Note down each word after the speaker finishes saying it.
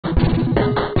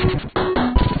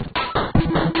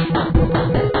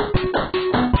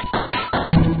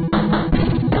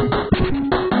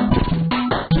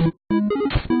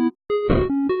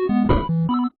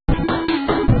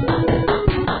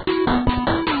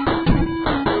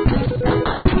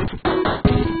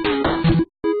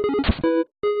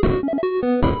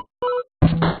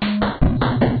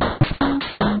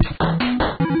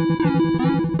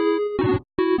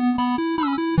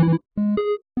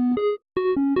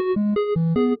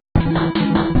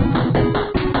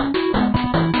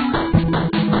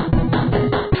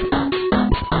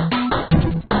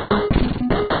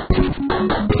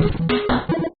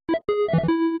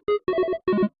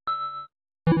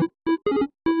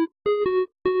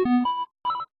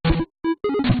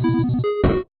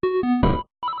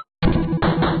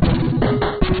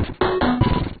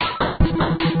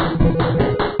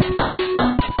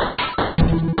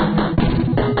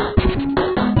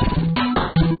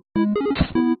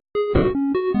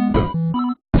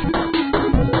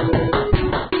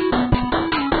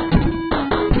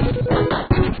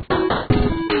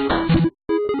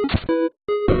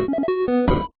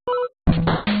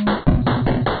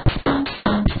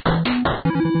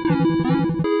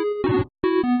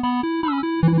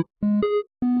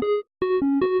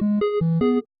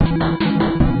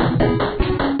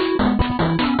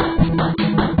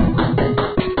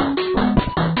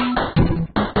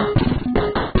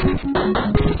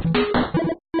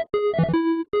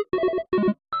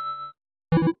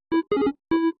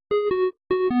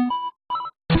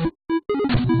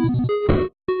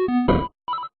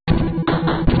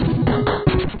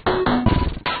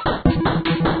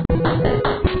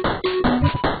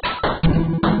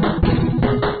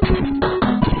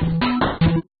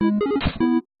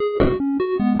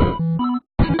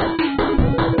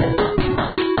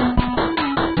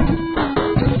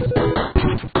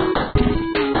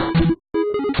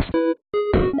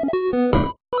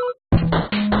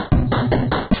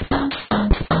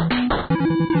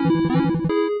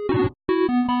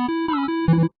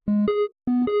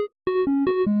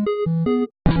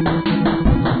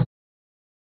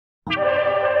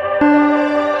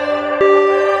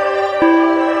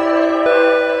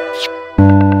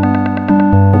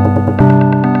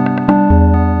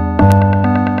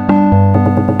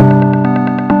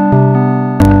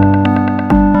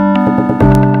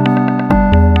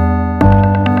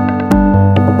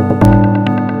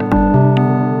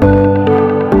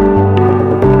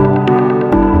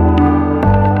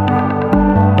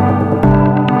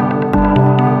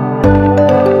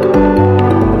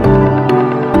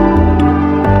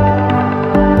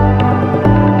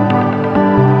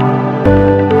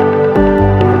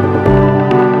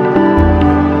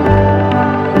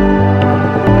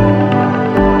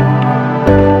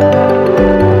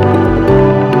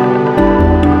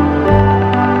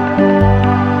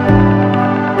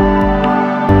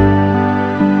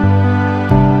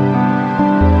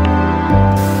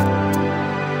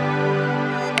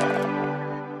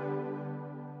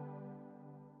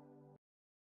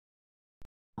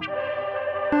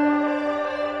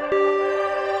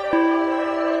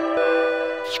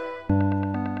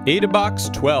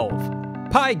AdaBox 12,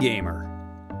 Pi Gamer.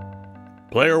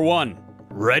 Player 1,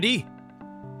 ready?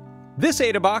 This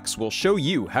AdaBox will show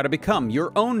you how to become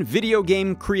your own video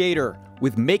game creator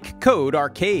with MakeCode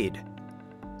Arcade.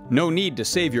 No need to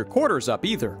save your quarters up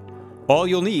either. All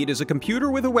you'll need is a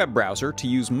computer with a web browser to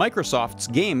use Microsoft's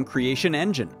game creation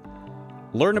engine.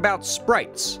 Learn about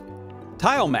sprites,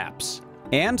 tile maps,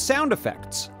 and sound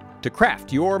effects to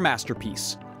craft your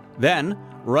masterpiece. Then,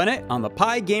 run it on the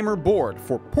Pi Gamer board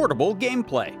for portable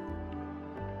gameplay.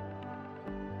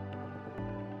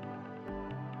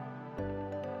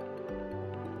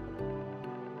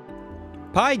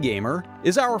 Pi Gamer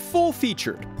is our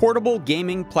full-featured portable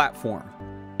gaming platform.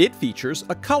 It features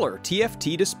a color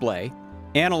TFT display,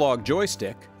 analog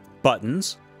joystick,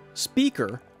 buttons,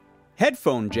 speaker,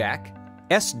 headphone jack,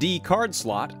 SD card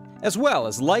slot, as well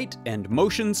as light and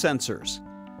motion sensors.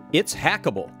 It's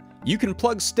hackable. You can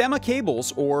plug stemma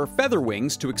cables or feather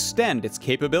wings to extend its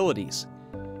capabilities.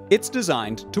 It's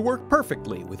designed to work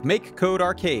perfectly with MakeCode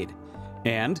Arcade.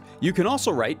 And you can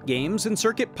also write games in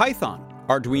CircuitPython,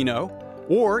 Arduino,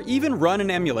 or even run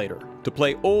an emulator to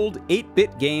play old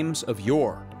 8-bit games of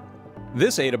yore.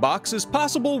 This AdaBox is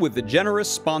possible with the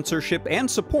generous sponsorship and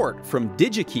support from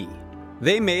DigiKey.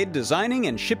 They made designing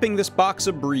and shipping this box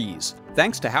a breeze,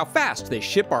 thanks to how fast they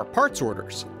ship our parts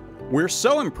orders. We're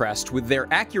so impressed with their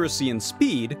accuracy and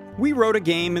speed, we wrote a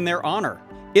game in their honor.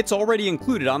 It's already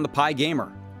included on the Pi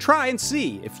Gamer. Try and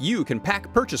see if you can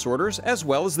pack purchase orders as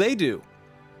well as they do.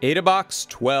 AdaBox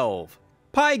 12,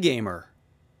 Pi Gamer.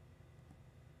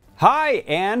 Hi,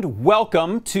 and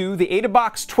welcome to the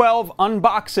AdaBox 12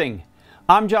 unboxing.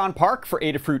 I'm John Park for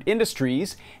Adafruit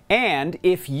Industries, and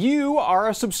if you are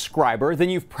a subscriber, then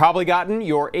you've probably gotten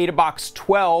your AdaBox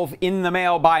 12 in the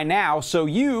mail by now, so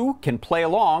you can play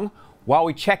along while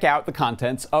we check out the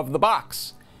contents of the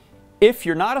box. If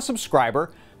you're not a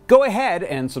subscriber, go ahead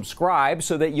and subscribe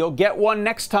so that you'll get one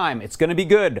next time. It's going to be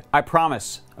good, I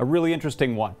promise. A really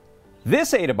interesting one.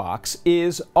 This AdaBox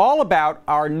is all about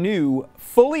our new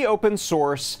fully open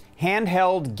source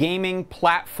handheld gaming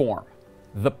platform,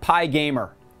 the Pi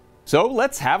Gamer. So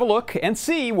let's have a look and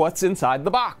see what's inside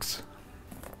the box.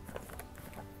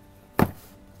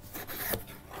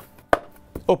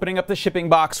 Opening up the shipping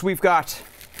box, we've got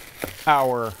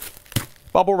our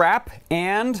bubble wrap,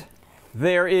 and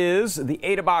there is the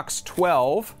AdaBox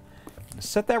 12.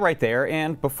 Set that right there,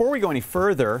 and before we go any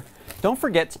further, don't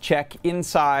forget to check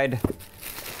inside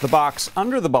the box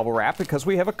under the bubble wrap because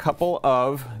we have a couple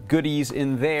of goodies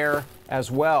in there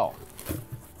as well.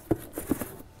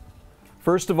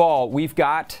 First of all, we've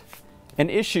got an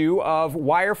issue of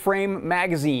Wireframe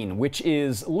magazine, which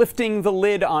is lifting the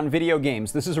lid on video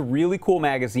games. This is a really cool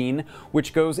magazine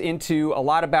which goes into a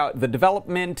lot about the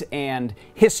development and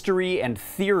history and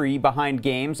theory behind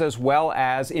games, as well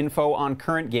as info on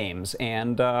current games,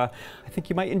 and I think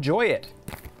you might enjoy it.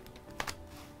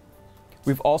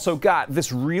 We've also got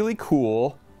this really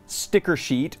cool sticker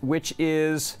sheet, which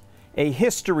is a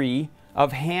history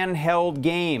of handheld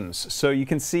games. So you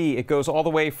can see it goes all the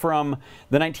way from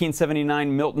the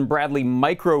 1979 Milton Bradley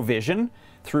Microvision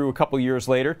through a couple years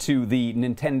later to the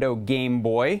Nintendo Game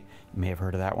Boy. You may have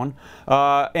heard of that one.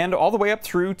 And all the way up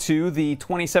through to the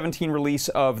 2017 release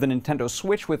of the Nintendo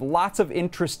Switch with lots of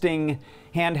interesting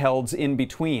handhelds in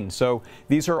between. So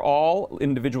these are all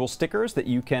individual stickers that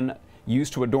you can use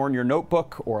to adorn your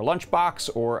notebook or a lunchbox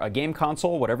or a game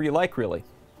console, whatever you like, really.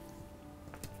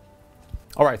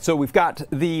 All right, so we've got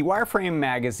the Wireframe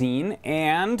magazine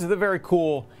and the very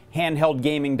cool handheld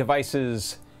gaming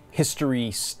devices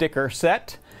history sticker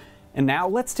set. And now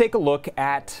let's take a look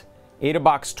at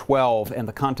AdaBox 12 and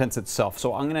the contents itself.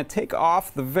 So I'm going to take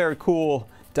off the very cool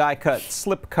die-cut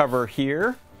slip cover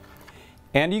here.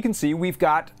 And you can see we've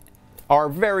got our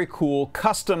very cool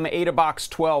custom AdaBox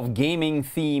 12 gaming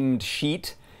themed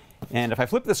sheet. And if I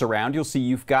flip this around, you'll see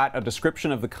you've got a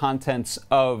description of the contents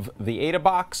of the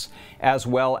AdaBox, as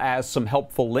well as some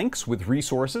helpful links with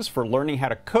resources for learning how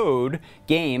to code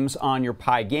games on your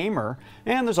Pi Gamer.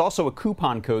 And there's also a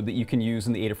coupon code that you can use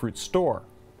in the Adafruit store.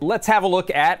 Let's have a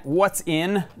look at what's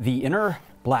in the inner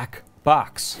black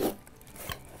box.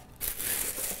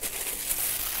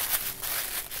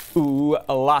 Ooh,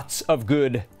 lots of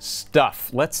good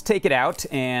stuff. Let's take it out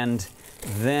and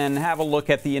then have a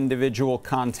look at the individual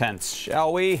contents,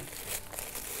 shall we?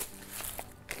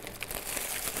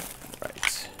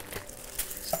 Right.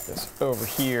 Set this over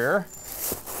here.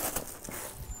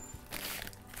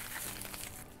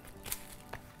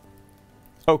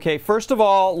 Okay, first of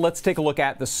all, let's take a look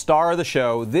at the star of the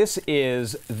show. This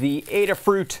is the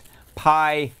Adafruit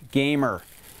Pi Gamer.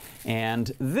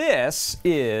 And this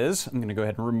is, I'm going to go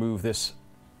ahead and remove this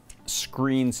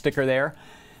screen sticker there.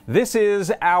 This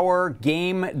is our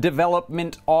game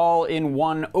development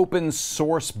all-in-one open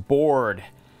source board.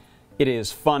 It is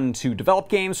fun to develop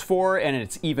games for, and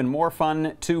it's even more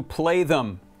fun to play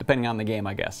them, depending on the game,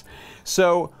 I guess.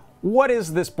 So, what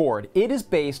is this board? It is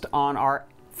based on our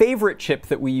favorite chip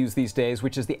that we use these days,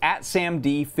 which is the ATSAM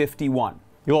D51.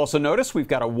 You'll also notice we've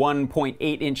got a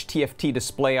 1.8-inch TFT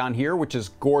display on here, which is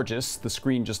gorgeous. The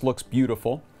screen just looks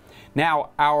beautiful. Now,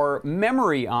 our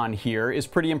memory on here is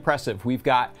pretty impressive. We've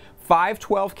got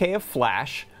 512K of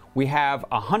flash, we have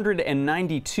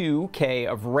 192K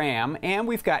of RAM, and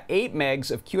we've got 8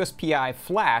 megs of QSPI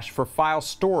flash for file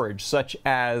storage, such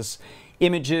as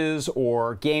images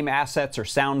or game assets or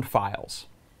sound files.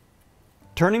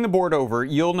 Turning the board over,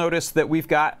 you'll notice that we've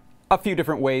got a few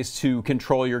different ways to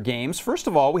control your games. First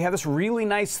of all, we have this really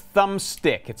nice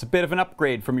thumbstick. It's a bit of an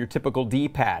upgrade from your typical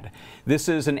D-pad. This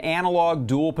is an analog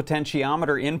dual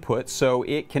potentiometer input, so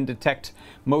it can detect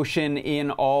motion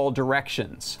in all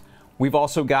directions. We've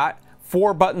also got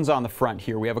 4 buttons on the front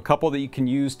here. We have a couple that you can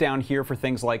use down here for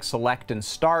things like select and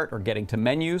start or getting to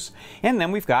menus. And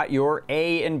then we've got your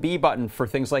A and B button for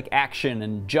things like action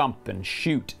and jump and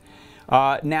shoot.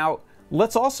 Now,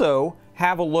 let's also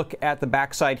have a look at the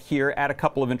backside here at a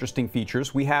couple of interesting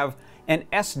features. We have an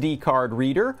SD card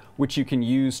reader, which you can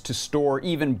use to store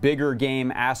even bigger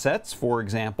game assets, for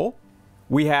example.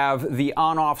 We have the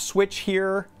on-off switch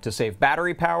here to save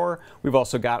battery power. We've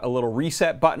also got a little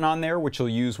reset button on there, which you'll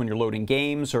use when you're loading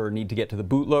games or need to get to the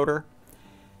bootloader.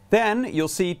 Then you'll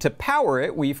see to power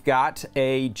it, we've got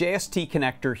a JST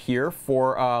connector here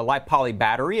for a LiPoly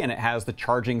battery, and it has the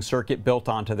charging circuit built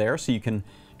onto there, so you can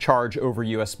charge over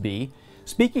USB.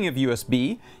 Speaking of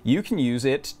USB, you can use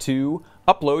it to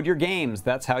upload your games.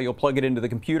 That's how you'll plug it into the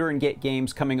computer and get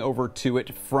games coming over to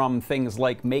it from things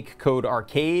like MakeCode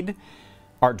Arcade,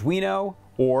 Arduino,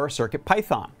 or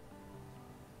CircuitPython.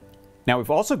 Now we've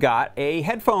also got a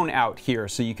headphone out here,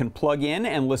 so you can plug in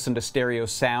and listen to stereo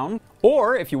sound.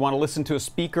 Or if you want to listen to a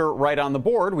speaker right on the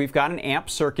board, we've got an amp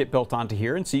circuit built onto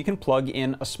here, and so you can plug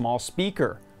in a small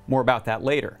speaker. More about that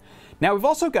later. Now we've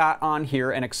also got on here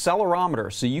an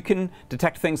accelerometer, so you can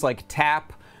detect things like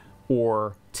tap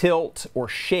or tilt or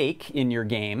shake in your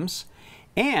games.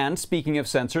 And speaking of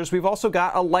sensors, we've also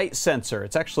got a light sensor.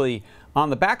 It's actually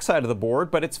on the back side of the board,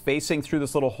 but it's facing through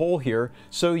this little hole here,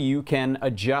 so you can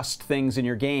adjust things in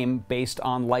your game based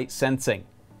on light sensing.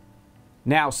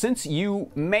 Now, since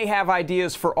you may have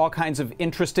ideas for all kinds of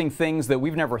interesting things that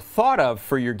we've never thought of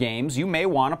for your games, you may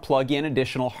want to plug in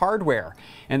additional hardware.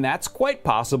 And that's quite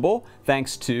possible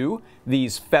thanks to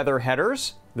these feather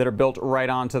headers that are built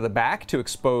right onto the back to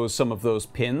expose some of those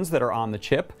pins that are on the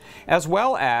chip, as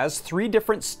well as 3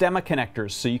 different stemma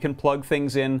connectors, so you can plug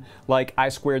things in like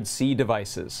I2C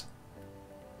devices.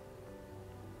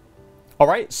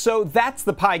 Alright, so that's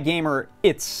the Pi Gamer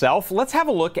itself. Let's have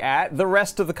a look at the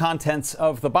rest of the contents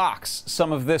of the box.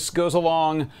 Some of this goes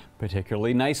along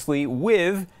particularly nicely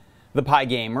with the Pi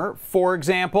Gamer. For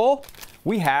example,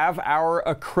 we have our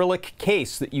acrylic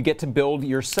case that you get to build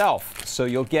yourself. So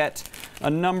you'll get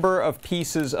a number of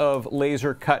pieces of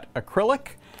laser cut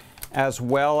acrylic, as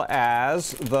well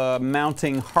as the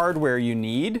mounting hardware you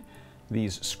need,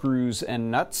 these screws and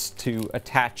nuts to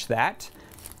attach that.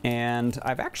 And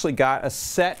I've actually got a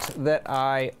set that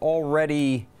I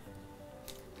already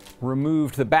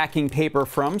removed the backing paper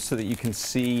from so that you can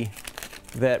see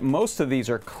that most of these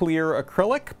are clear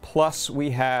acrylic, plus we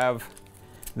have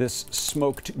this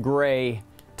smoked gray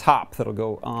top that'll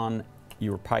go on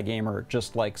your Pi Gamer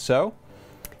just like so.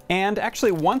 And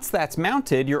actually, once that's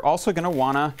mounted, you're also going to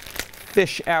want to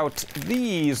fish out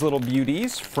these little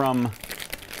beauties from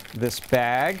this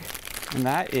bag, and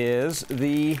that is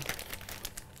the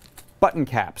button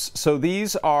caps. So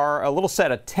these are a little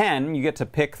set of 10. You get to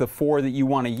pick the 4 that you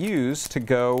want to use to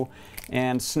go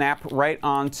and snap right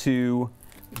onto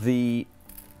the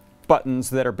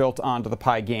buttons that are built onto the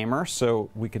Pi Gamer.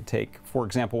 So we could take, for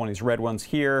example, one of these red ones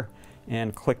here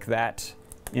and click that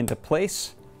into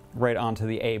place right onto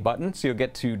the A button. So you'll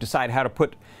get to decide how to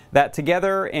put that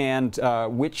together and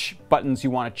which buttons you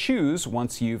want to choose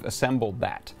once you've assembled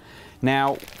that.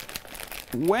 Now,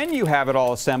 when you have it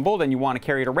all assembled and you want to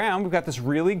carry it around, we've got this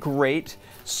really great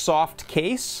soft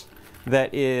case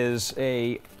that is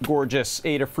a gorgeous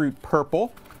Adafruit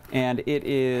purple, and it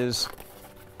is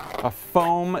a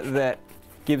foam that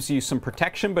gives you some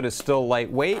protection but is still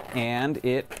lightweight, and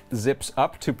it zips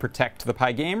up to protect the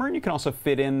Pi Gamer, and you can also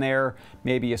fit in there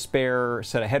maybe a spare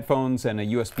set of headphones and a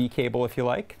USB cable if you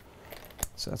like.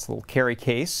 So that's a little carry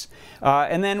case.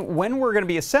 And then when we're going to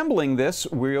be assembling this,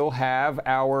 we'll have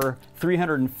our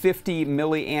 350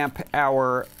 milliamp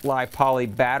hour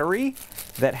LiPoly battery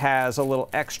that has a little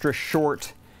extra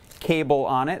short cable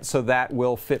on it, so that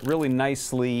will fit really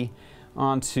nicely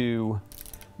onto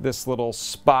this little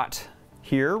spot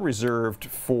here reserved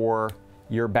for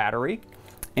your battery.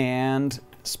 And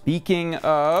speaking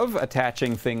of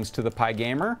attaching things to the Pi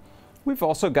Gamer, we've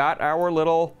also got our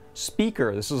little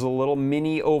speaker. This is a little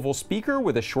mini oval speaker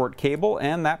with a short cable,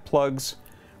 and that plugs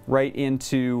right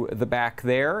into the back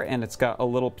there, and it's got a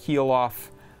little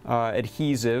peel-off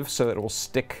adhesive so it will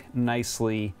stick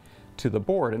nicely to the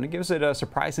board, and it gives it a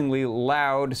surprisingly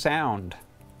loud sound.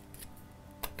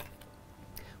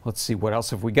 Let's see, what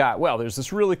else have we got? Well, there's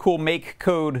this really cool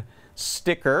MakeCode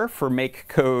sticker for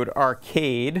MakeCode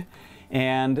Arcade,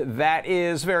 and that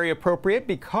is very appropriate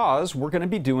because we're going to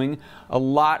be doing a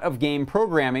lot of game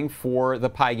programming for the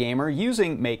Pi Gamer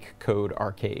using MakeCode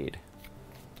Arcade.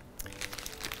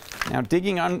 Now,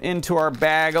 digging into our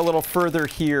bag a little further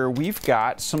here, we've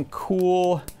got some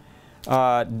cool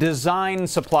design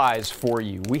supplies for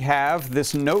you. We have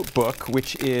this notebook,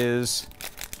 which is,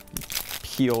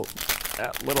 peel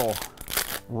that little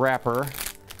wrapper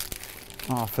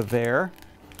off of there.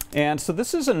 And so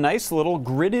this is a nice little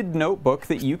gridded notebook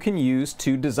that you can use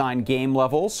to design game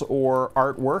levels or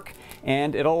artwork,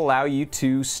 and it'll allow you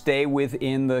to stay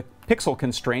within the pixel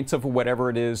constraints of whatever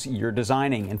it is you're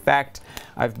designing. In fact,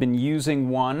 I've been using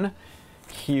one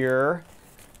here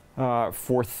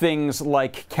for things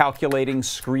like calculating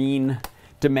screen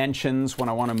dimensions when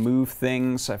I want to move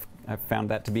things. I've found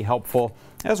that to be helpful,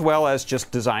 as well as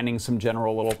just designing some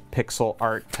general little pixel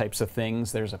art types of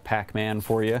things. There's a Pac-Man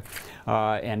for you,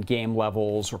 and game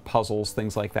levels or puzzles,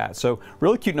 things like that. So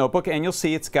really cute notebook, and you'll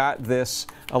see it's got this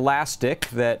elastic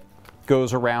that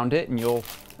goes around it, and you'll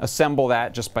assemble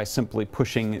that just by simply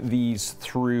pushing these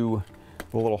through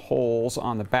the little holes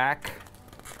on the back,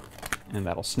 and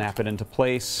that'll snap it into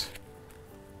place.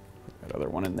 Put that other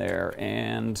one in there,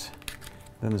 and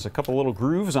then there's a couple little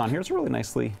grooves on here. It's a really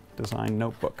nicely designed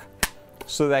notebook.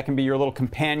 So that can be your little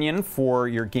companion for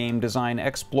your game design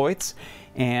exploits.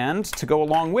 And to go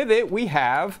along with it, we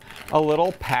have a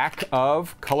little pack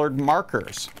of colored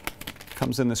markers.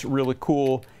 Comes in this really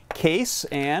cool case,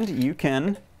 and you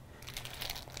can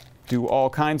do all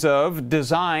kinds of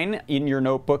design in your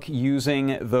notebook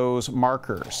using those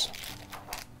markers.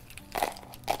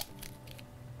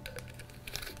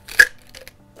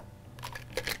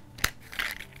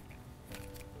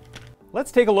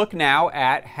 Let's take a look now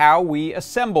at how we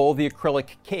assemble the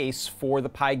acrylic case for the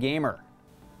Pi Gamer.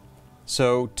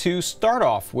 So to start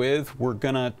off with, we're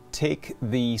gonna take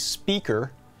the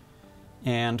speaker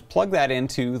and plug that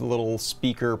into the little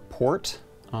speaker port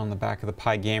on the back of the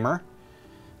Pi Gamer.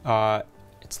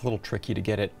 It's a little tricky to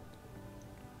get it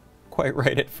quite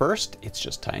right at first. It's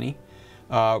just tiny.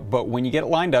 But when you get it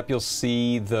lined up, you'll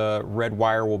see the red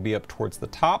wire will be up towards the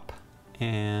top,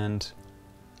 and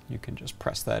you can just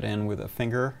press that in with a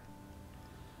finger.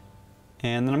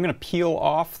 And then I'm going to peel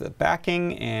off the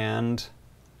backing, and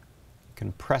you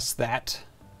can press that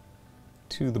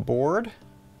to the board,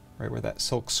 right where that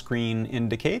silk screen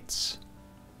indicates.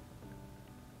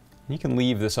 And you can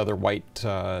leave this other white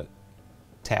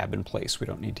tab in place. We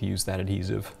don't need to use that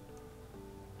adhesive.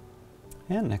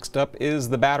 And next up is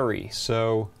the battery.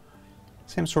 So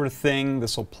same sort of thing.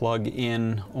 This will plug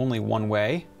in only one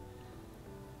way.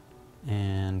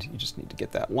 And you just need to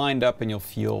get that lined up, and you'll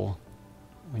feel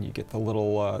when you get the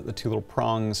little, the two little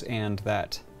prongs and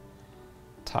that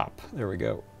top. There we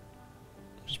go.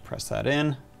 Just press that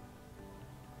in.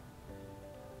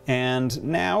 And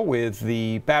now with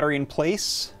the battery in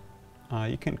place,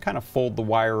 you can kind of fold the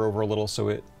wire over a little so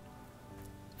it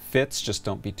fits. Just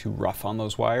don't be too rough on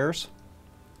those wires.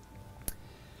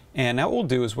 And now what we'll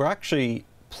do is we'll actually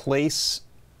place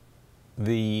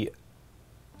the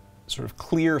sort of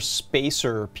clear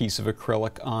spacer piece of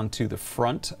acrylic onto the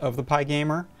front of the Pi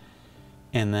Gamer,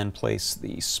 and then place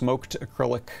the smoked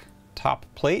acrylic top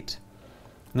plate.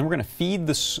 And then we're going to feed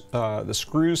the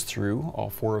screws through, all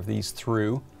four of these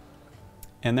through,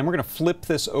 and then we're going to flip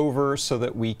this over so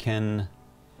that we can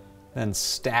then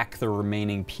stack the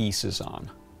remaining pieces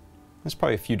on. There's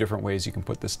probably a few different ways you can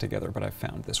put this together, but I've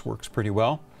found this works pretty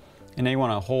well. And now you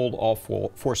want to hold all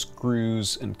four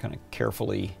screws and kind of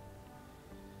carefully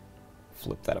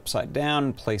flip that upside down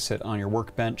and place it on your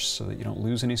workbench so that you don't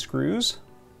lose any screws.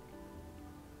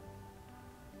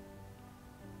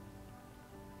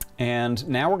 And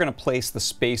now we're going to place the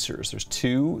spacers. There's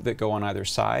two that go on either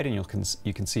side, and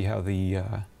you can see how the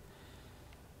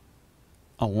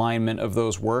alignment of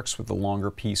those works with the longer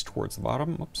piece towards the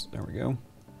bottom. Oops, there we go.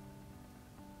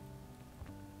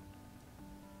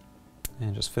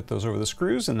 And just fit those over the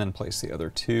screws, and then place the other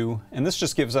two. And this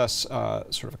just gives us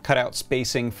sort of a cutout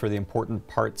spacing for the important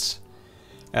parts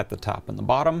at the top and the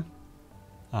bottom.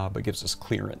 but gives us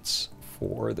clearance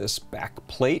for this back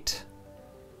plate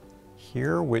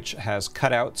here, which has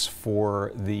cutouts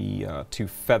for the two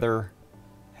feather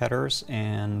headers,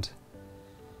 and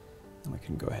we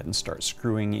can go ahead and start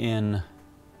screwing in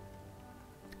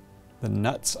the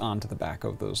nuts onto the back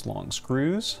of those long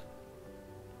screws.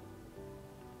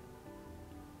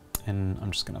 And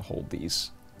I'm just going to hold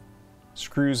these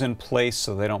screws in place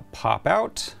so they don't pop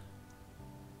out,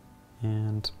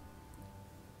 and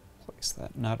place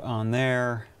that nut on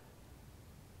there.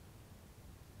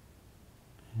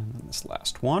 And then this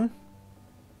last one.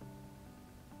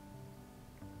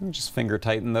 And just finger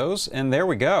tighten those, and there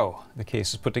we go. The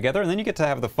case is put together, and then you get to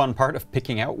have the fun part of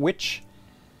picking out which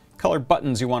colored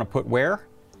buttons you want to put where.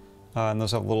 And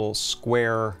those have little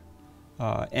square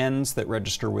ends that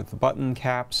register with the button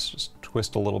caps. Just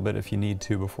twist a little bit if you need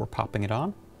to before popping it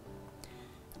on.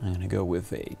 I'm going to go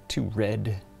with a 2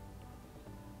 red,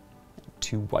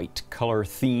 2 white color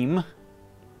theme.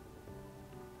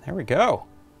 There we go.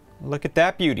 Look at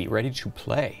that beauty, ready to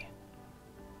play.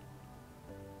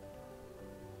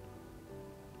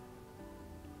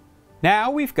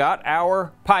 Now we've got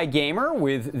our Pi Gamer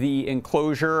with the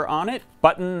enclosure on it,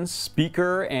 buttons,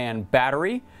 speaker, and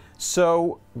battery.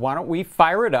 So why don't we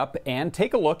fire it up and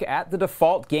take a look at the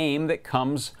default game that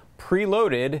comes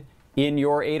preloaded in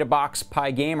your AdaBox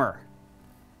Pi Gamer.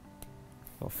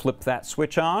 We'll flip that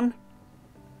switch on.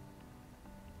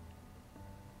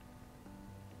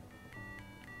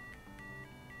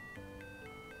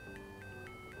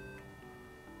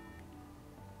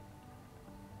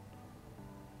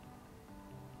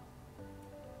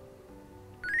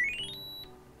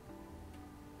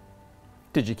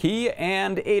 DigiKey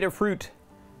and Adafruit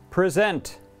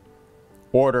present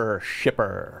Order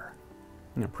Shipper.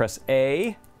 I'm going to press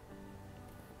A,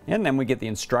 and then we get the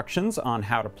instructions on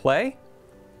how to play.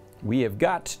 We have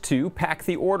got to pack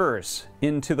the orders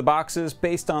into the boxes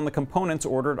based on the components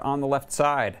ordered on the left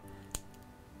side.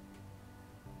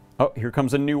 Oh, here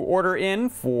comes a new order in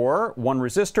for 1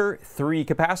 resistor, 3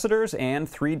 capacitors, and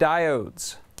 3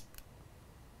 diodes.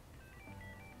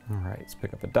 All right, let's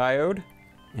pick up a diode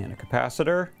and a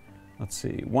capacitor. Let's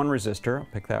see, 1 resistor, I'll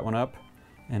pick that one up.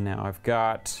 And now I've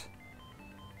got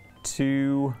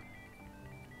 2,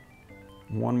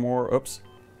 1 more, oops.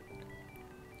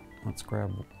 Let's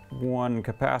grab 1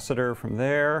 capacitor from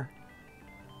there.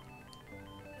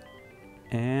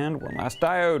 And 1 last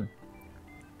diode.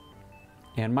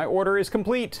 And my order is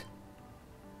complete.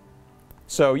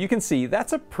 So you can see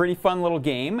that's a pretty fun little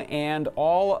game, and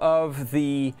all of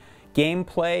the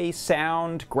gameplay,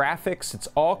 sound, graphics, it's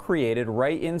all created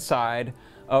right inside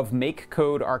of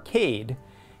MakeCode Arcade.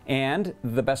 And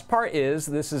the best part is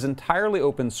this is entirely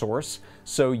open source,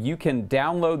 so you can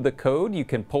download the code, you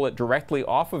can pull it directly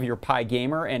off of your Pi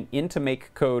Gamer and into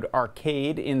MakeCode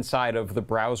Arcade inside of the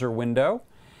browser window,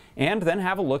 and then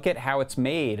have a look at how it's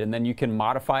made, and then you can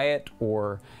modify it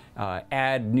or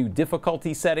add new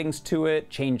difficulty settings to it,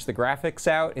 change the graphics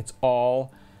out. It's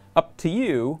all up to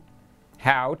you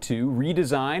how to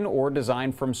redesign or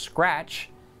design from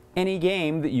scratch any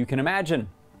game that you can imagine.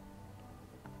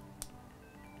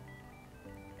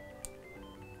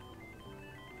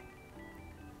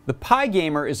 The Pi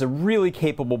Gamer is a really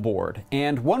capable board,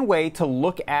 and one way to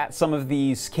look at some of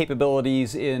these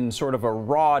capabilities in sort of a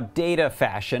raw data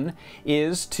fashion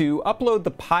is to upload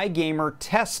the Pi Gamer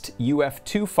test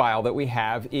UF2 file that we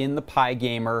have in the Pi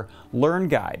Gamer Learn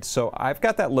Guide. So I've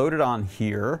got that loaded on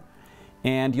here.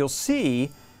 And you'll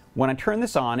see when I turn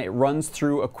this on, it runs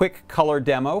through a quick color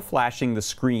demo flashing the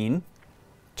screen,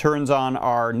 turns on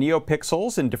our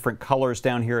NeoPixels in different colors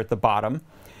down here at the bottom.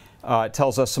 It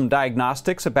tells us some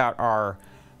diagnostics about our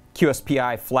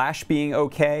QSPI flash being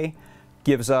okay,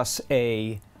 gives us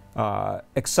a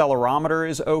accelerometer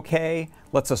is okay,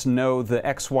 lets us know the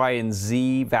X, Y, and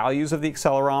Z values of the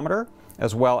accelerometer,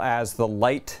 as well as the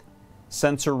light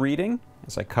sensor reading.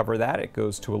 As I cover that, it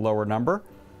goes to a lower number.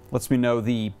 Lets me know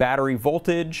the battery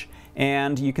voltage,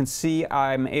 and you can see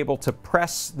I'm able to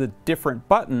press the different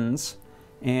buttons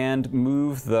and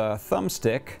move the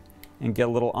thumbstick and get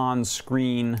a little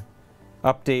on-screen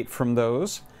update from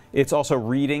those. It's also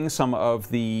reading some of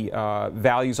the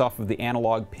values off of the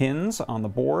analog pins on the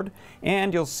board,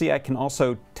 and you'll see I can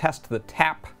also test the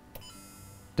tap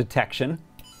detection,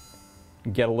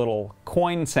 get a little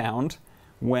coin sound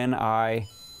when I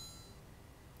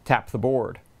tap the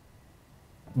board.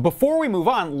 Before we move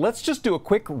on, let's just do a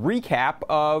quick recap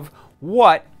of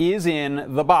what is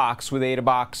in the box with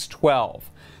AdaBox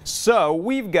 12. So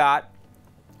we've got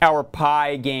our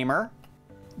Pi Gamer,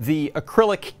 the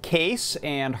acrylic case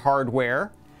and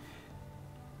hardware,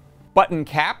 button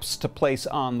caps to place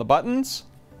on the buttons,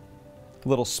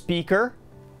 little speaker,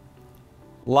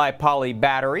 Li-Poly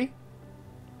battery,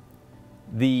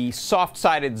 the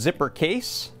soft-sided zipper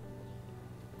case,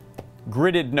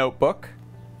 gridded notebook,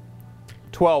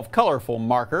 12 colorful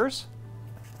markers,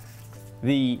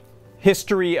 the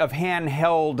History of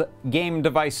Handheld Game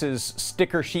Devices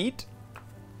sticker sheet,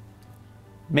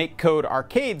 MakeCode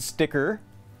Arcade sticker,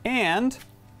 and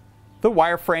the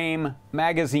wireframe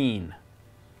magazine.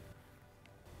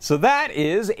 So that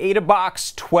is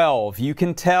AdaBox 12. You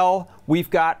can tell we've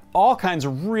got all kinds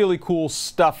of really cool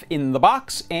stuff in the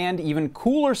box and even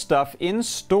cooler stuff in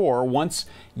store once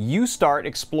you start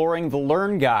exploring the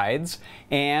Learn Guides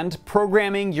and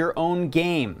programming your own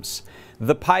games.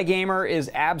 The Pygamer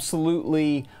is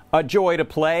absolutely a joy to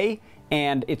play,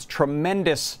 and it's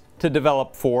tremendous to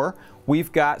develop for.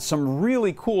 We've got some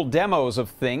really cool demos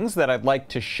of things that I'd like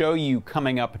to show you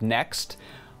coming up next.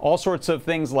 All sorts of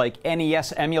things like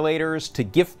NES emulators to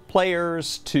gift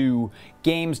players to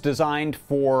games designed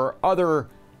for other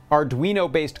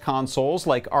Arduino-based consoles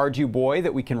like Arduboy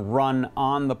that we can run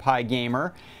on the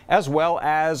Pygamer, as well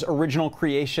as original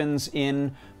creations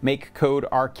in MakeCode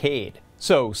Arcade.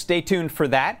 So stay tuned for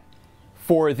that.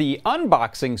 For the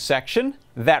unboxing section,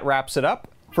 that wraps it up.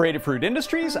 For Adafruit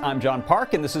Industries, I'm John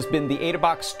Park, and this has been the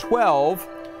AdaBox 12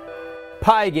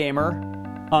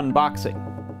 Pygamer unboxing.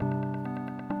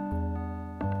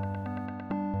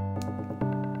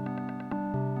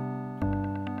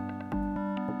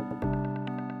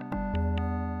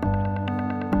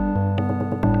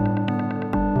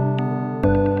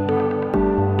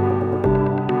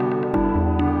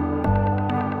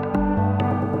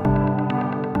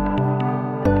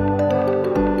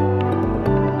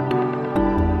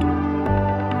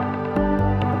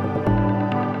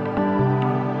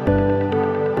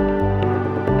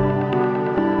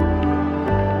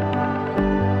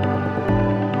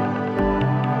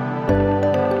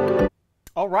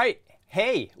 All right,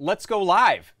 hey, let's go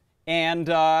live. And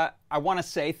I want to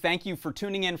say thank you for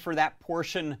tuning in for that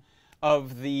portion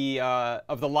of the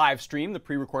live stream, the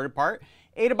pre-recorded part.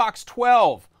 AdaBox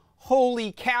 12.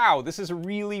 Holy cow, this is a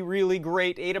really, really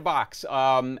great AdaBox.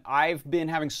 I've been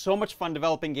having so much fun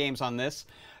developing games on this,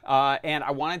 and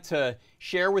I wanted to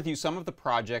share with you some of the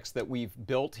projects that we've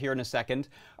built here in a second.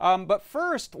 But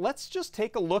first, let's just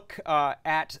take a look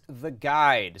at the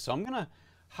guide. So I'm going to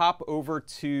hop over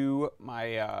to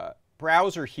my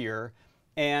browser here,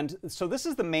 and so this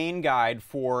is the main guide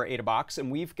for AdaBox,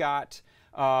 and we've got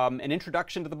an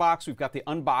introduction to the box. We've got the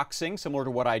unboxing, similar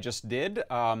to what I just did.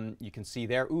 You can see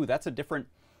there. Ooh, that's a different.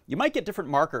 You might get different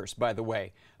markers, by the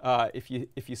way. If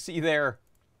you see there,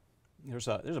 there's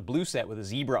a blue set with a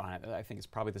zebra on it. I think it's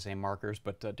probably the same markers,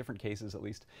 but different cases at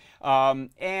least.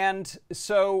 And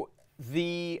so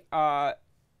the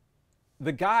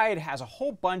guide has a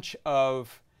whole bunch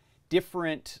of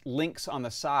different links on the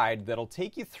side that'll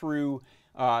take you through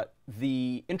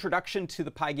the introduction to the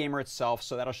Pygamer itself.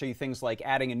 So that'll show you things like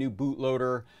adding a new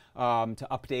bootloader to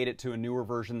update it to a newer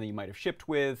version that you might have shipped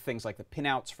with, things like the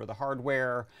pinouts for the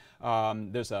hardware.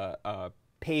 There's a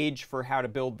page for how to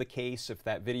build the case if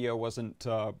that video wasn't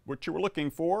what you were looking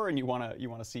for and you want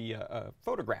to see a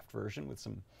photographed version with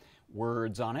some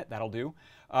words on it. That'll do.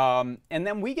 And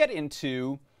then we get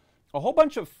into a whole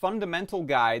bunch of fundamental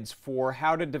guides for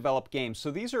how to develop games. So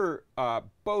these are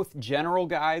both general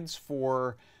guides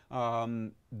for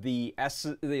the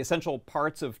essential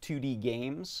parts of 2D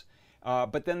games,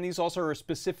 but then these also are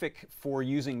specific for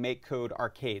using MakeCode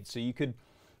Arcade. So you could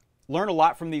learn a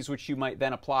lot from these, which you might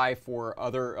then apply for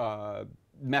other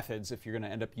methods if you're going to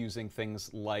end up using things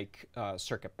like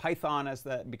CircuitPython as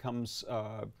that becomes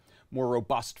more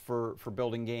robust for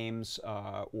building games,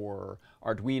 or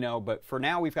Arduino. But for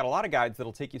now, we've got a lot of guides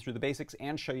that'll take you through the basics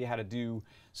and show you how to do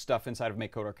stuff inside of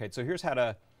MakeCode Arcade. So here's how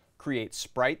to create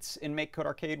sprites in MakeCode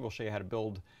Arcade. We'll show you how to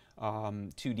build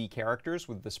 2D characters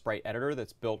with the sprite editor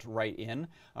that's built right in.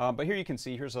 But here you can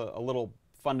see, here's a little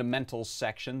fundamentals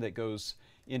section that goes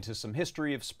into some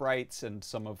history of sprites and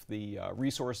some of the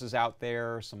resources out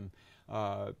there, some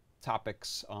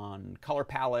topics on color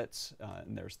palettes,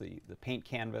 and there's the paint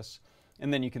canvas.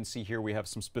 And then you can see here we have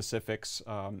some specifics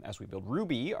as we build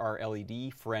Ruby, our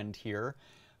LED friend here,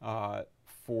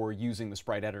 for using the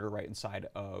sprite editor right inside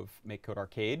of MakeCode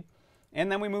Arcade.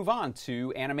 And then we move on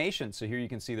to animation. So here you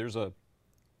can see there's a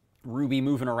Ruby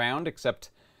moving around,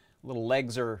 except little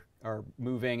legs are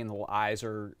moving and the little eyes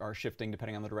are shifting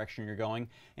depending on the direction you're going.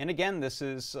 And again, this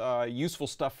is useful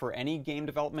stuff for any game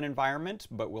development environment,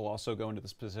 but we'll also go into the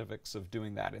specifics of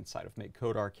doing that inside of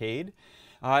MakeCode Arcade.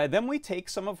 Then we take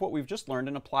some of what we've just learned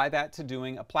and apply that to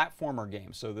doing a platformer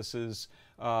game. So this is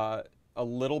a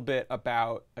little bit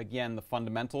about, again, the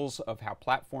fundamentals of how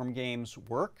platform games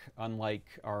work,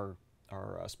 unlike our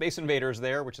Space Invaders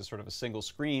there, which is sort of a single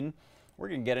screen. We're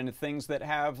going to get into things that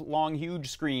have long, huge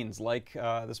screens, like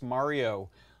this Mario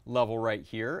level right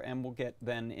here, and we'll get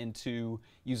then into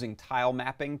using tile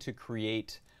mapping to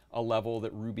create a level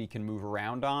that Ruby can move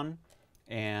around on,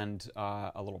 and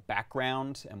a little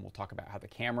background, and we'll talk about how the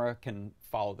camera can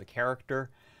follow the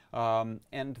character.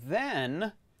 And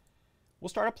then we'll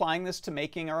start applying this to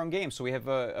making our own games. So we have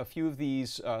a few of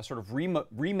these sort of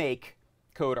remake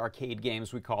code arcade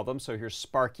games, we call them. So here's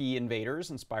Sparky Invaders,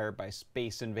 inspired by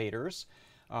Space Invaders.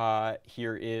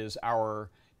 Here is our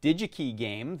DigiKey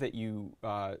game that you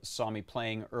saw me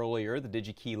playing earlier, the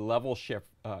DigiKey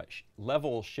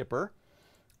Level Shipper.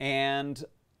 And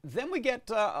then we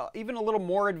get even a little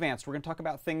more advanced. We're going to talk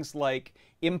about things like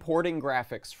importing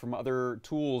graphics from other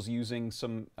tools using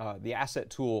the asset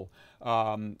tool,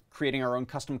 creating our own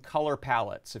custom color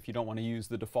palettes if you don't want to use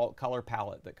the default color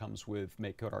palette that comes with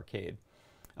MakeCode Arcade.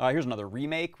 Here's another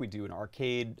remake. We do an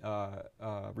arcade,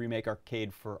 remake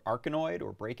arcade for Arkanoid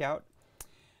or Breakout.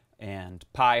 And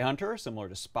Pie Hunter, similar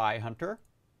to Spy Hunter.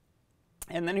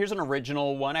 And then here's an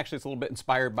original one. Actually, it's a little bit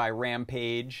inspired by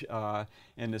Rampage.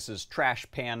 And this is Trash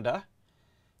Panda.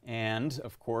 And,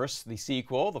 of course, the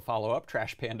sequel, the follow-up,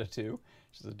 Trash Panda 2,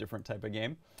 which is a different type of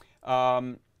game.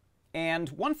 And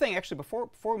one thing, actually, before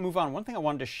we move on, one thing I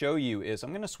wanted to show you is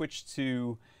I'm going to switch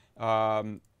to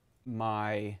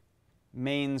my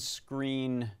main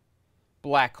screen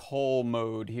black hole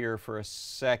mode here for a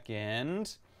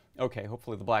second. Okay,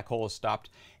 hopefully the black hole has stopped.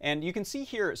 And you can see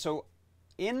here, so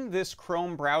in this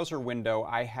Chrome browser window,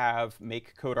 I have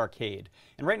MakeCode Arcade.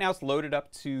 And right now it's loaded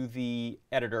up to the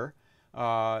editor.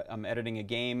 I'm editing a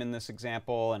game in this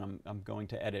example, and I'm going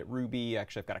to edit Ruby.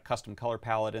 Actually, I've got a custom color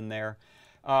palette in there.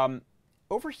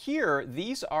 Over here,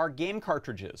 these are game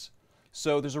cartridges.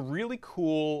 So there's a really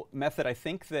cool method, I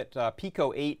think, that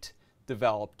Pico 8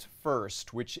 developed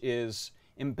first, which is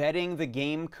embedding the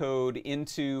game code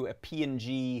into a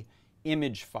PNG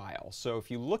image file. So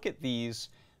if you look at these,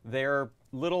 they're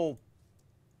little,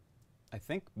 I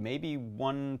think maybe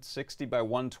 160 by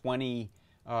 120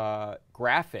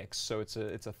 graphics. So it's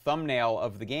a thumbnail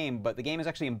of the game, but the game is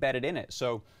actually embedded in it.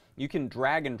 So you can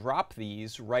drag and drop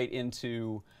these right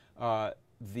into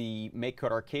the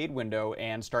MakeCode Arcade window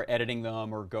and start editing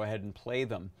them or go ahead and play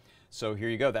them. So here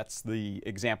you go. That's the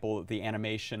example of the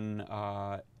animation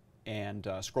and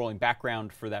scrolling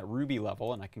background for that Ruby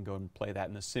level, and I can go and play that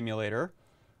in the simulator.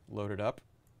 Load it up.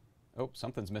 Oh,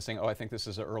 something's missing. Oh, I think this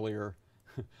is an earlier.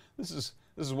 this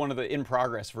is one of the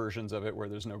in-progress versions of it where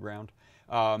there's no ground,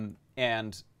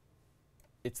 and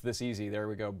it's this easy. There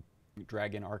we go.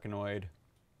 Drag in Arkanoid,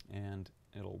 and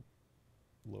it'll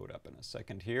load up in a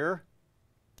second here.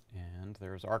 And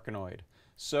there's Arkanoid.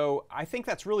 So I think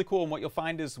that's really cool. And what you'll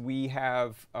find is we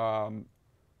have, go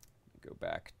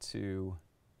back to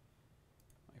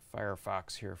my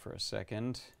Firefox here for a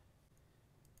second.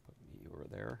 Put me over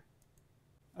there.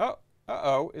 Oh,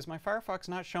 uh-oh, is my Firefox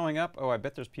not showing up? Oh, I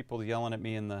bet there's people yelling at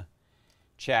me in the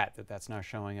chat that that's not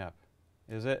showing up.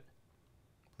 Is it?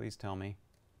 Please tell me.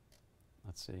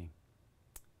 Let's see.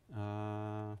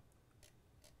 Oh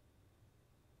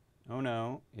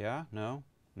no, yeah, no.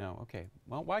 No, okay.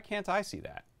 Well, why can't I see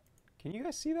that? Can you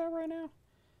guys see that right now?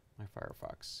 My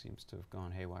Firefox seems to have gone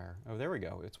haywire. Oh, there we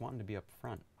go. It's wanting to be up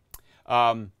front.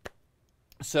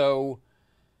 So,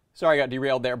 sorry I got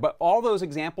derailed there, but all those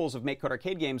examples of MakeCode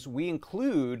Arcade games, we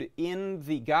include in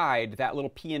the guide that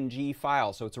little PNG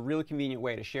file. So it's a really convenient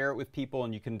way to share it with people,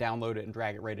 and you can download it and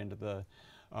drag it right into the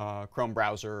Chrome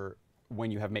browser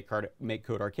when you have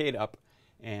MakeCode Arcade up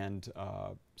and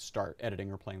start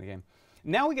editing or playing the game.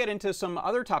 Now we get into some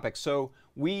other topics. So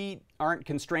we aren't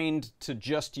constrained to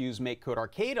just use MakeCode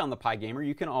Arcade on the Pi Gamer.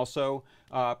 You can also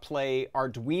play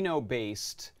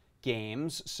Arduino-based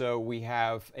games. So we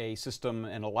have a system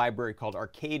and a library called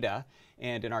Arcada.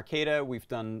 And in Arcada, we've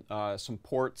done some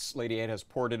ports. Lady 8 has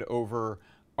ported over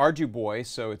Arduboy,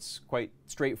 so it's quite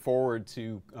straightforward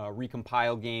to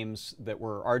recompile games that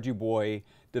were Arduboy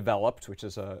developed, which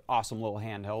is an awesome little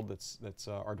handheld that's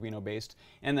Arduino based,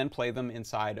 and then play them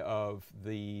inside of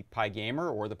the Pi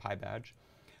Gamer or the Pi Badge.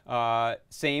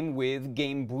 Same with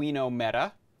Gamebuino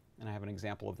Meta, and I have an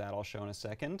example of that I'll show in a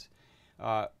second.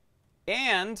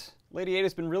 And Lady 8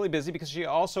 has been really busy because she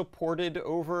also ported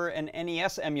over an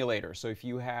NES emulator. So if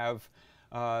you have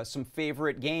some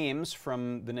favorite games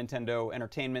from the Nintendo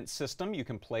Entertainment System, you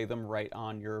can play them right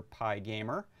on your Pi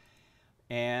Gamer.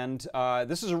 And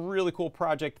this is a really cool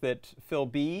project that Phil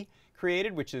B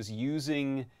created, which is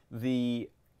using the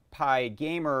Pi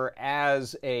Gamer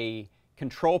as a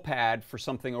control pad for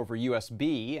something over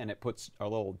USB, and it puts a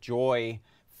little Joy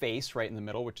face right in the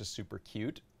middle, which is super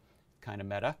cute, kind of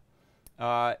meta.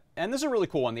 And this is a really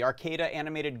cool one, the Arcada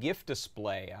animated GIF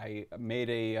display.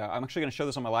 I'm actually going to show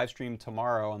this on my live stream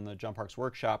tomorrow on the John Parks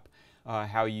Workshop,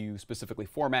 how you specifically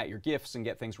format your GIFs and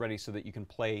get things ready so that you can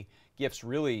play GIFs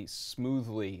really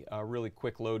smoothly, really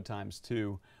quick load times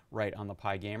too, right on the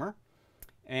Pygamer.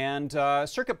 And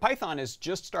CircuitPython is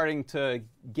just starting to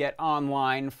get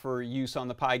online for use on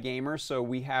the Pygamer, so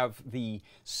we have the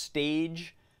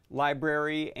Stage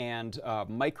library and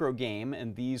Microgame,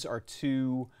 and these are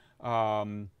two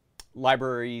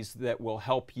libraries that will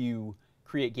help you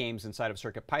create games inside of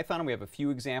CircuitPython. We have a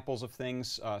few examples of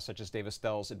things, such as Dave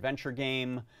Estell's adventure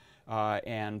game,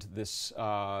 and this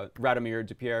Radomir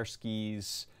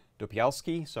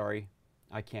Dopialski, sorry,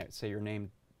 I can't say your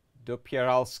name,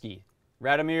 Dopialski.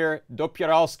 Radomir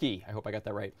Dopialski, I hope I got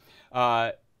that right,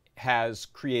 has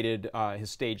created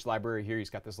his Stage library here. He's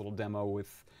got this little demo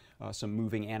with some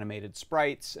moving animated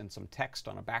sprites and some text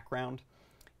on a background.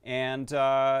 And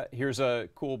here's a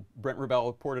cool, Brent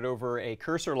Rubel ported over a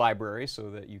cursor library so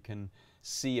that you can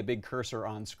see a big cursor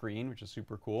on screen, which is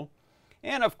super cool.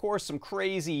 And of course, some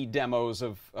crazy demos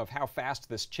of how fast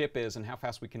this chip is and how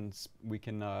fast we can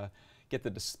get the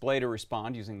display to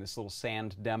respond using this little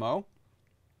sand demo.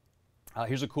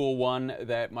 Here's a cool one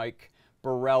that Mike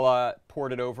Barella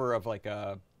ported over of like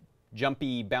a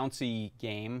jumpy, bouncy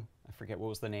game. I forget what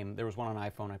was the name. There was one on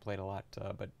iPhone I played a lot,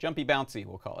 but Jumpy Bouncy,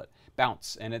 we'll call it.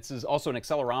 Bounce. And it's also an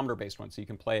accelerometer-based one, so you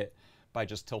can play it by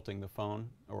just tilting the phone,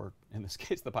 or in this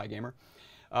case, the Pygamer.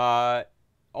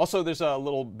 Also, there's a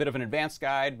little bit of an advanced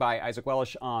guide by Isaac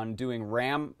Wellish on doing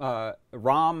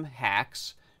ROM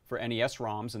hacks for NES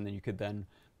ROMs, and then you could then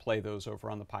play those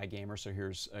over on the Pygamer. So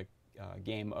here's a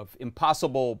game of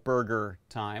Impossible Burger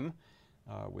Time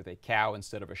with a cow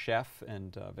instead of a chef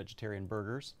and vegetarian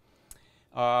burgers.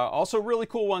 Also really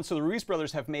cool one, so the Ruiz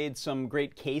brothers have made some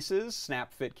great cases,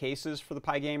 snap-fit cases for the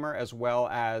Pygamer, as well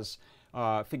as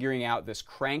figuring out this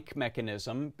crank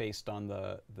mechanism based on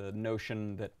the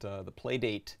notion that the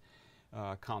Playdate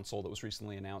console that was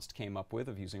recently announced came up with,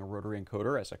 of using a rotary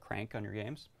encoder as a crank on your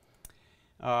games.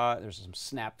 There's some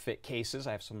snap-fit cases.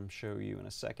 I have some to show you in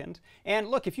a second. And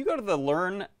look, if you go to the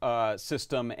Learn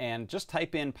system and just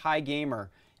type in Pygamer,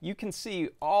 you can see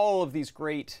all of these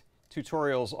great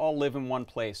tutorials all live in one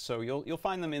place. So you'll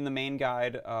find them in the main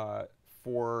guide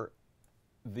for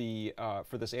this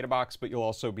AdaBox, but you'll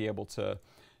also be able to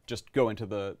just go into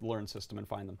the Learn system and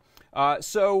find them.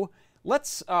 So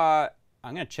let's, I'm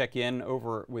going to check in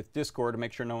over with Discord to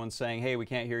make sure no one's saying, hey, we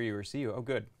can't hear you or see you. Oh,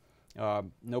 good.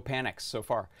 No panics so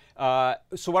far.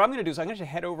 So what I'm going to do is I'm going to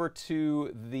head over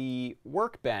to the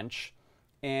workbench,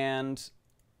 and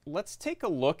let's take a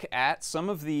look at some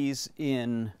of these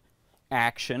in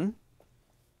action.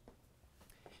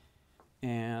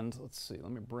 And let's see,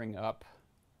 let me bring up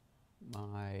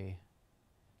my...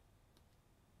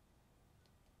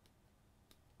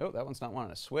 Oh, that one's not wanting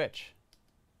to switch.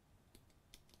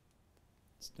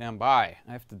 Stand by.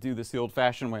 I have to do this the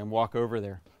old-fashioned way and walk over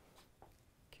there.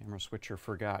 Camera switcher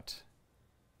forgot.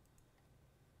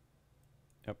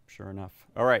 Yep, sure enough.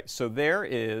 All right, so there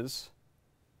is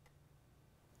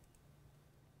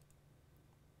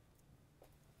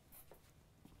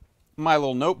my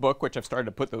little notebook, which I've started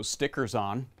to put those stickers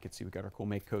on. You can see we got our cool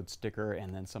Make Code sticker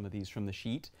and then some of these from the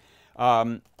sheet.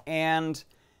 And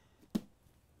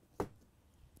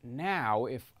now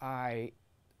if I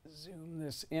zoom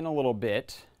this in a little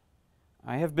bit,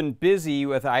 I have been busy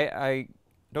with,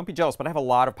 don't be jealous, but I have a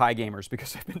lot of Pygamers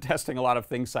because I've been testing a lot of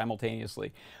things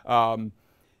simultaneously.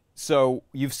 So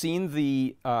you've seen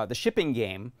the shipping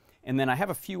game, and then I have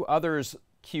a few others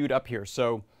queued up here.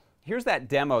 So here's that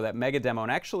demo, that mega demo,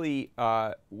 and actually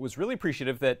was really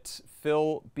appreciative that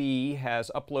Phil B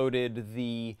has uploaded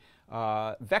the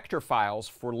vector files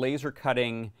for laser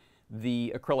cutting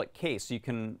the acrylic case. So you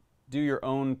can do your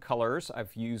own colors.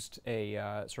 I've used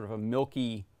a sort of a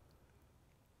milky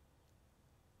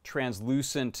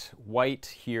translucent white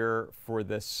here for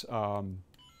this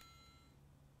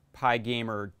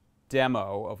Pygamer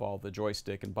demo of all the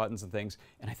joystick and buttons and things,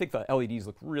 and I think the LEDs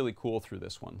look really cool through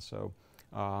this one. So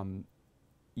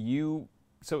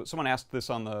so someone asked this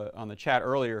on the chat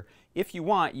earlier. If you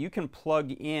want, you can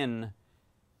plug in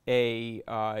a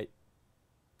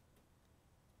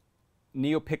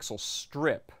NeoPixel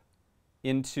strip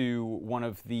into one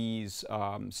of these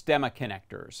stemma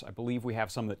connectors. I believe we have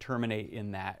some that terminate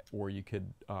in that, or you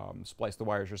could splice the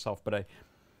wires yourself. But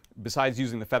besides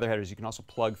using the feather headers, you can also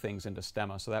plug things into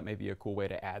stemma, so that may be a cool way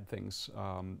to add things.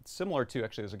 Similar to,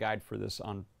 actually, there's a guide for this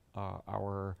on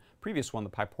our previous one, the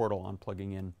PyPortal, on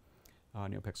plugging in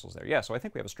NeoPixels there. Yeah, so I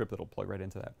think we have a strip that'll plug right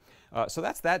into that. So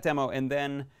that's that demo. And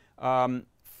then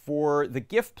For the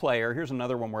GIF player, here's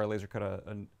another one where I laser cut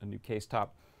a new case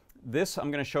top. This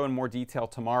I'm going to show in more detail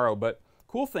tomorrow, but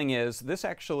cool thing is this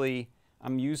actually,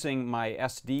 I'm using my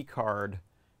SD card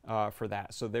for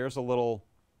that. So there's a little,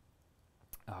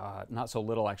 not so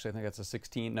little actually, I think that's a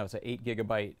 16, no, it's an 8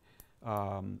 gigabyte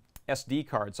SD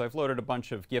card. So I've loaded a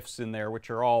bunch of GIFs in there, which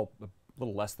are all a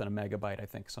little less than a megabyte, I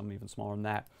think, some even smaller than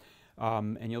that.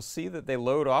 And you'll see that they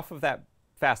load off of that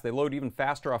fast. They load even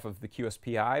faster off of the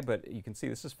QSPI, but you can see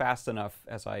this is fast enough.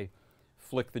 As I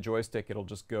flick the joystick, it'll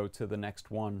just go to the next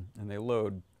one, and they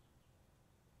load.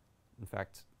 In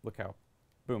fact, look how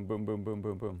boom, boom, boom, boom,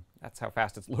 boom, boom. That's how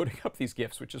fast it's loading up these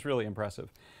GIFs, which is really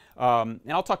impressive. And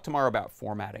I'll talk tomorrow about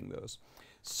formatting those.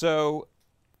 So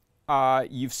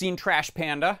you've seen Trash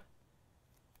Panda,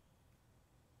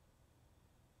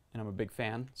 and I'm a big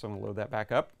fan, so I'm going to load that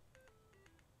back up.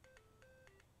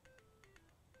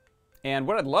 And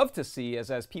what I'd love to see is,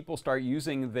 as people start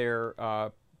using their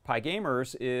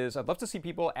Pygamers, is I'd love to see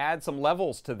people add some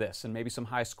levels to this and maybe some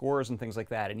high scores and things like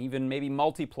that, and even maybe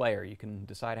multiplayer. You can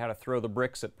decide how to throw the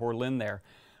bricks at poor Lynn there.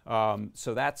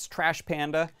 So that's Trash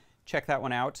Panda. Check that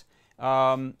one out.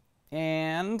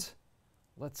 And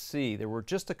let's see, there were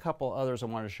just a couple others I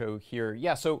wanted to show here.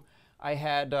 Yeah, so I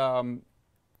had,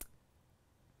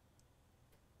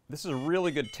 this is a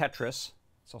really good Tetris.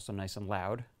 It's also nice and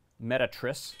loud.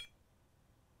 Metatris.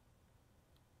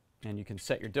 And you can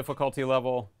set your difficulty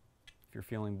level if you're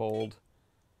feeling bold.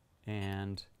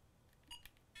 And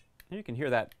you can hear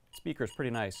that speaker is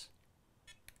pretty nice.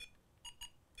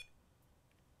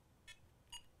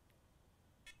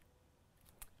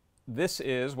 This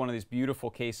is one of these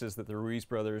beautiful cases that the Ruiz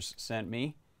brothers sent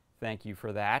me. Thank you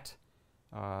for that.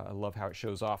 I love how it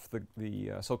shows off the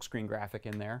silkscreen graphic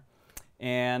in there.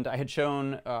 And I had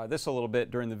shown this a little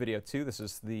bit during the video too. This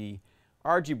is the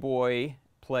Arduboy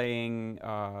playing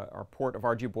our port of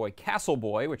Arduboy Castle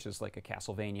Boy, which is like a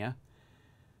Castlevania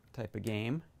type of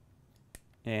game.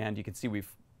 And you can see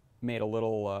we've made a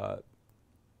little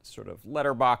sort of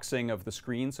letterboxing of the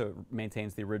screen, so it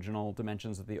maintains the original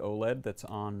dimensions of the OLED that's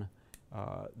on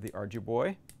the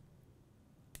Arduboy.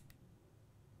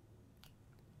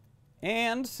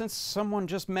 And since someone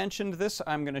just mentioned this,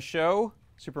 I'm going to show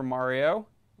Super Mario.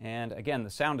 And again,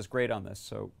 the sound is great on this,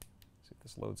 so see if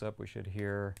this loads up, we should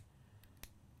hear.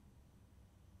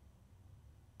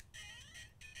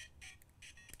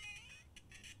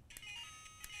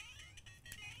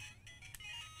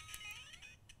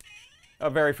 A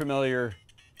very familiar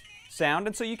sound.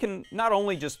 And so you can not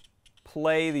only just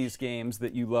play these games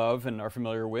that you love and are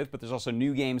familiar with, but there's also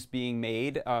new games being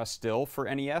made still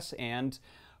for NES, and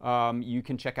you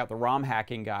can check out the ROM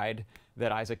hacking guide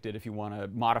that Isaac did if you want to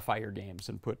modify your games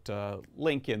and put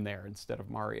Link in there instead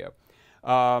of Mario.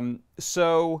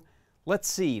 So let's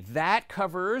see, that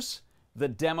covers the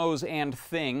demos and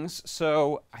things.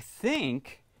 So I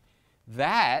think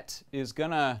that is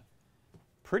gonna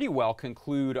pretty well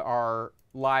conclude our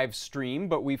live stream,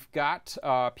 but we've got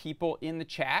people in the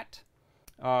chat.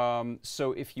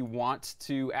 So if you want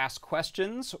to ask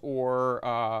questions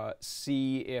or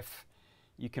see if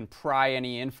you can pry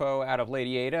any info out of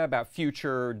Lady Ada about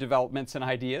future developments and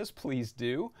ideas, please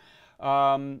do.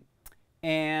 And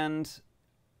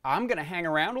I'm going to hang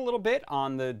around a little bit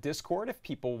on the Discord if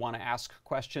people want to ask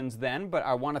questions then, but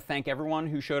I want to thank everyone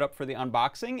who showed up for the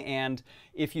unboxing. And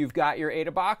if you've got your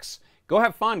AdaBox, go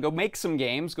have fun, go make some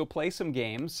games, go play some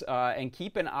games, and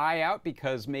keep an eye out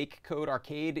because MakeCode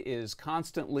Arcade is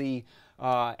constantly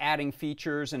adding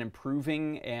features and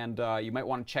improving, and you might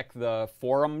want to check the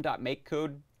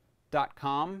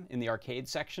forum.makecode.com in the arcade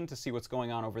section to see what's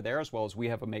going on over there, as well as we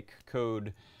have a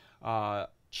MakeCode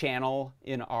channel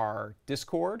in our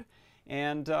Discord.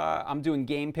 And I'm doing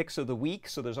game picks of the week,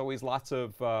 so there's always lots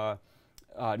of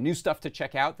new stuff to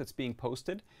check out that's being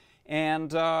posted.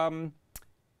 And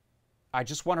I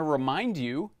just want to remind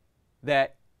you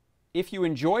that if you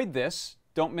enjoyed this,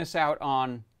 don't miss out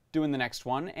on doing the next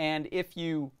one. And if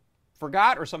you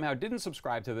forgot or somehow didn't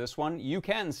subscribe to this one, you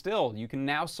can still. You can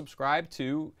now subscribe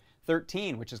to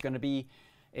 13, which is going to be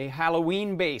a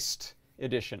Halloween-based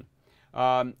edition.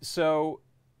 So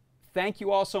thank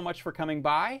you all so much for coming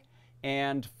by.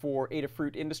 And for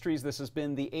Adafruit Industries, this has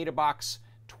been the AdaBox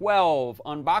 12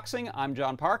 unboxing. I'm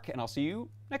John Park, and I'll see you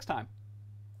next time.